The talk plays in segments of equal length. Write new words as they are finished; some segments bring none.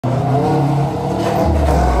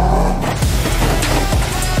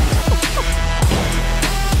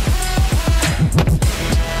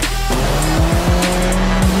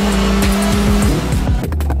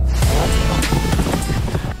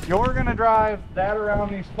drive that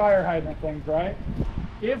around these fire hydrant things, right?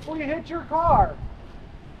 If we hit your car,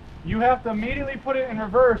 you have to immediately put it in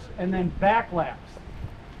reverse and then backlaps.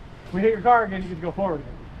 If we hit your car again, you get to go forward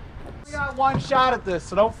again. We got one shot at this,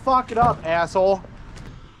 so don't fuck it up, asshole.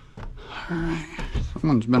 Alright,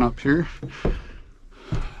 someone's been up here.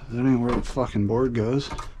 That ain't where the fucking board goes.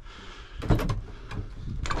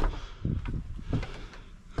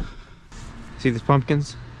 See these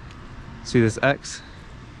pumpkins? See this X?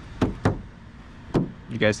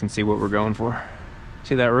 You guys can see what we're going for.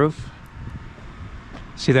 See that roof?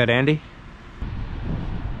 See that Andy?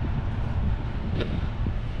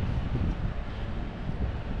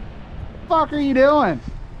 What the fuck are you doing?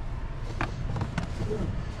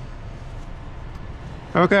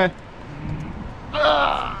 Okay.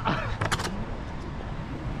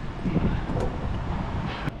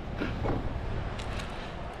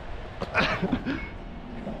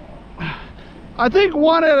 I think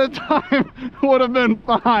one at a time would have been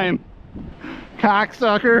fine.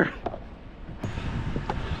 Cocksucker.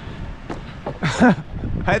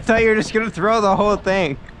 I thought you were just gonna throw the whole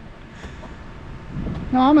thing.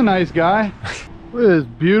 No, I'm a nice guy. Look at this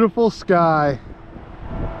beautiful sky.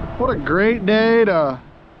 What a great day to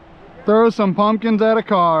throw some pumpkins at a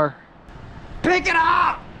car. Pick it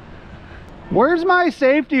up! Where's my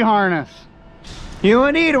safety harness? You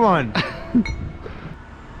don't need one.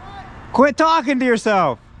 Quit talking to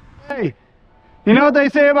yourself. Hey, you know what they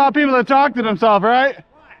say about people that talk to themselves, right? What?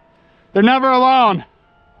 They're never alone.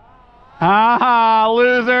 Ha ha,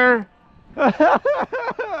 loser.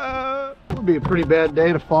 It would be a pretty bad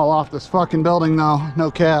day to fall off this fucking building though,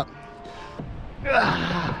 no cap.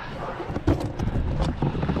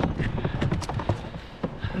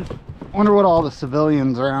 Wonder what all the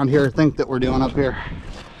civilians around here think that we're doing up here.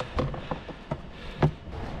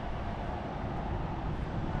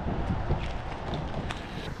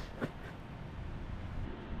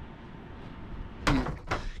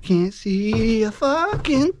 Can't see a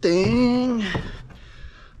fucking thing.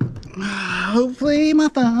 Hopefully my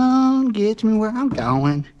phone gets me where I'm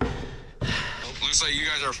going. Looks like you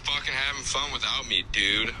guys are fucking having fun without me,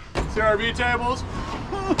 dude. CRV tables.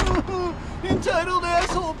 Entitled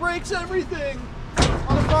asshole breaks everything.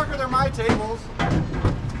 Motherfucker, they're my tables.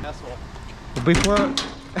 Asshole. Before.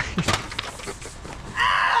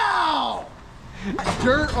 Ow!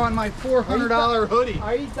 Dirt on my $400 hoodie.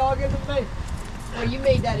 Are you talking to me? Oh, you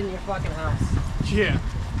made that in your fucking house. Yeah.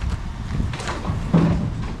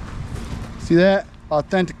 See that?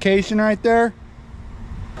 Authentication right there.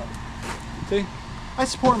 See? I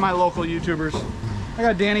support my local YouTubers. I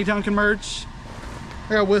got Danny Duncan merch.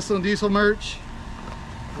 I got Whistle and Diesel merch.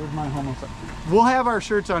 Where's my homosexual? We'll have our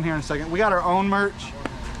shirts on here in a second. We got our own merch.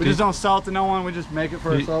 We just don't sell it to no one. We just make it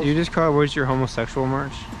for ourselves. You just call it, what's your homosexual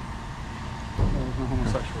merch? No, there's no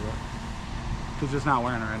homosexual though. He's just not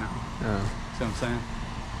wearing it right now. Oh. See what I'm saying?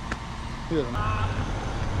 Look at them.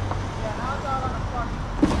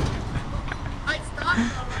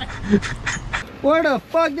 Where the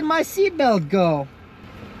fuck did my seatbelt go?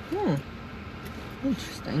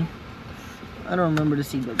 Interesting. I don't remember the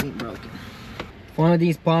seatbelt being broken. If one of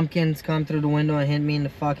these pumpkins come through the window and hit me in the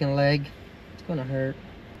fucking leg, it's gonna hurt.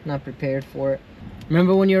 Not prepared for it.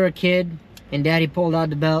 Remember when you were a kid and daddy pulled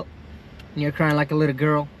out the belt and you're crying like a little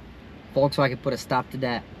girl? Volkswagen put a stop to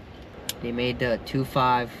that. They made the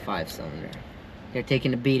 2.5 5-cylinder. They're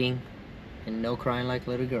taking the beating and no crying like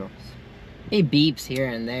little girls. He beeps here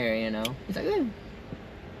and there, you know. He's like, eh.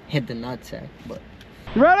 Hit the nutsack, but.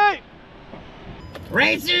 You ready?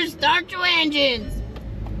 Racers, start your engines!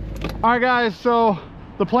 Alright guys, so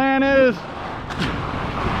the plan is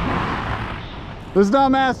this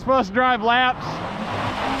dumbass is supposed to drive laps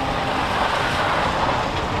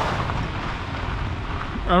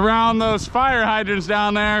around those fire hydrants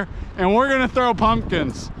down there, and we're gonna throw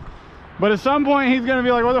pumpkins. But at some point he's gonna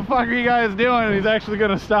be like, what the fuck are you guys doing? And he's actually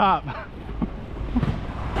gonna stop.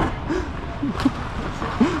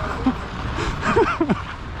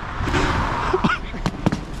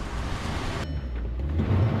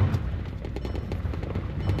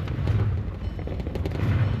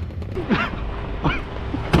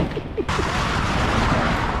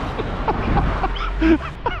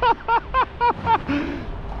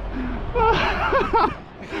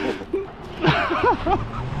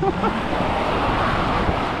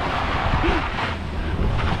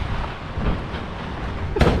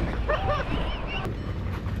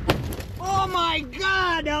 Oh my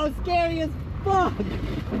god, that was scary as fuck!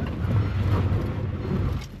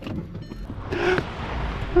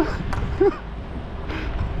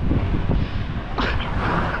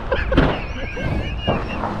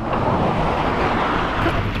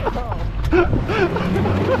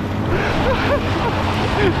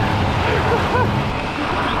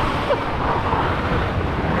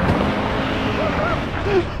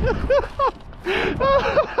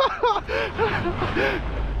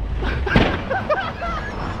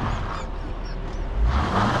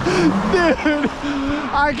 Dude,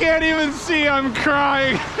 I can't even see, I'm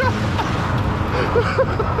crying.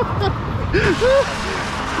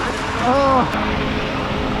 Oh.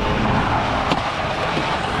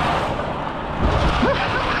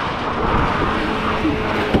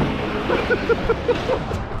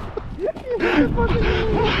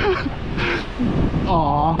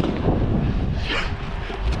 Aw.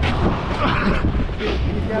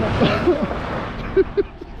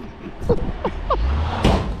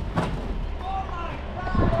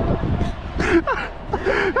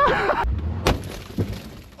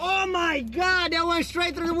 Oh my God, that went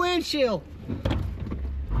straight through the windshield.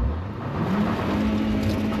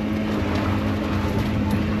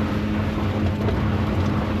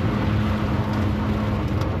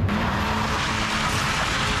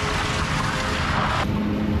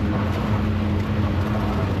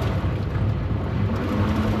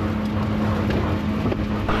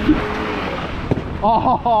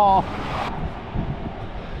 Oh.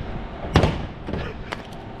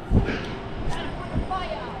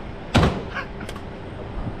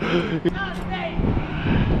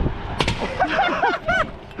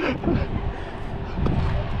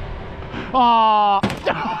 Oh.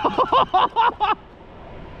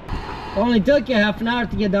 Only took you half an hour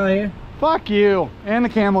to get down here. Fuck you. And the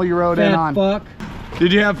camel you rode in on. Fuck.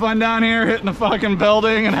 Did you have fun down here hitting the fucking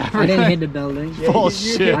building and everything? I didn't hit the building.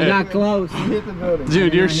 Bullshit. I got close. You hit the building.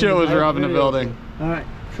 Dude, your shit was rubbing the building. Alright,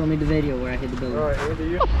 show me the video where I hit the building. Alright, Andy,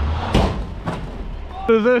 you. What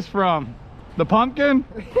is this from? The pumpkin?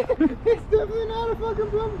 It's definitely not a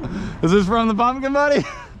fucking pumpkin. Is this from the pumpkin, buddy?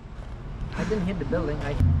 I didn't hit the building.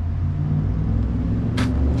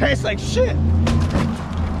 Tastes like shit.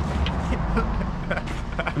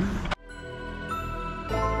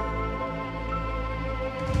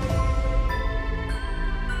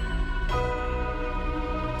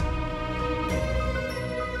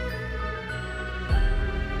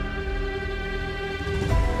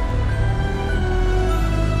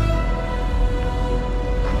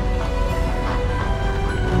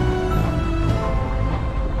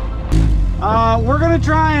 We're gonna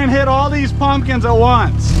try and hit all these pumpkins at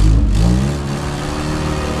once.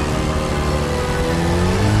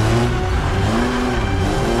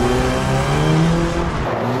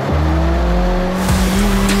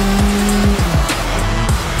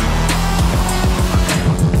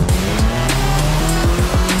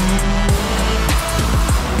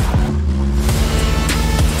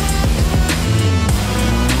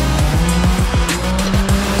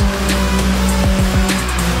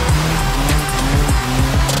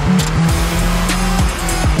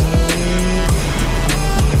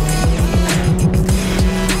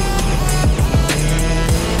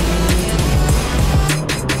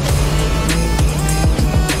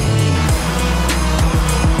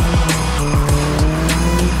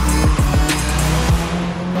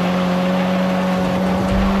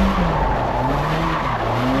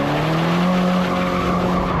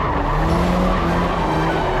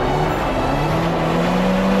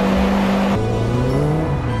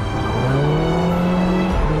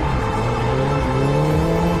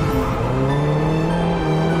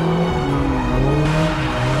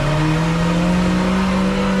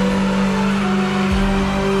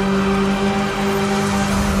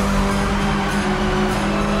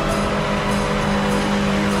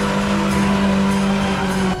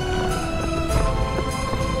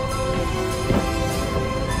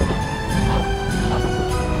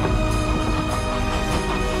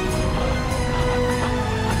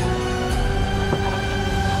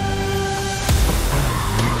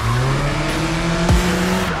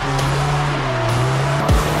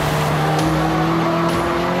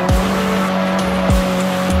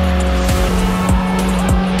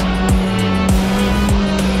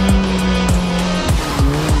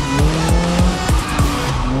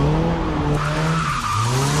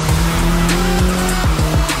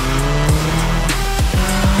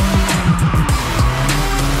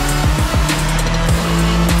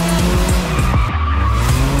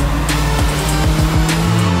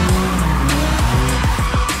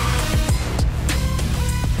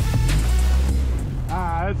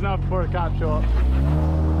 Enough before the cops show up.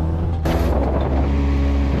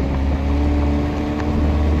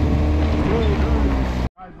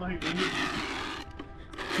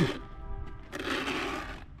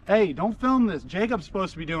 Hey, don't film this. Jacob's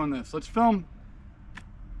supposed to be doing this. Let's film.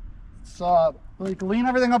 Let's like lean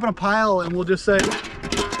everything up in a pile and we'll just say,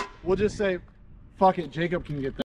 fuck it, Jacob can get that.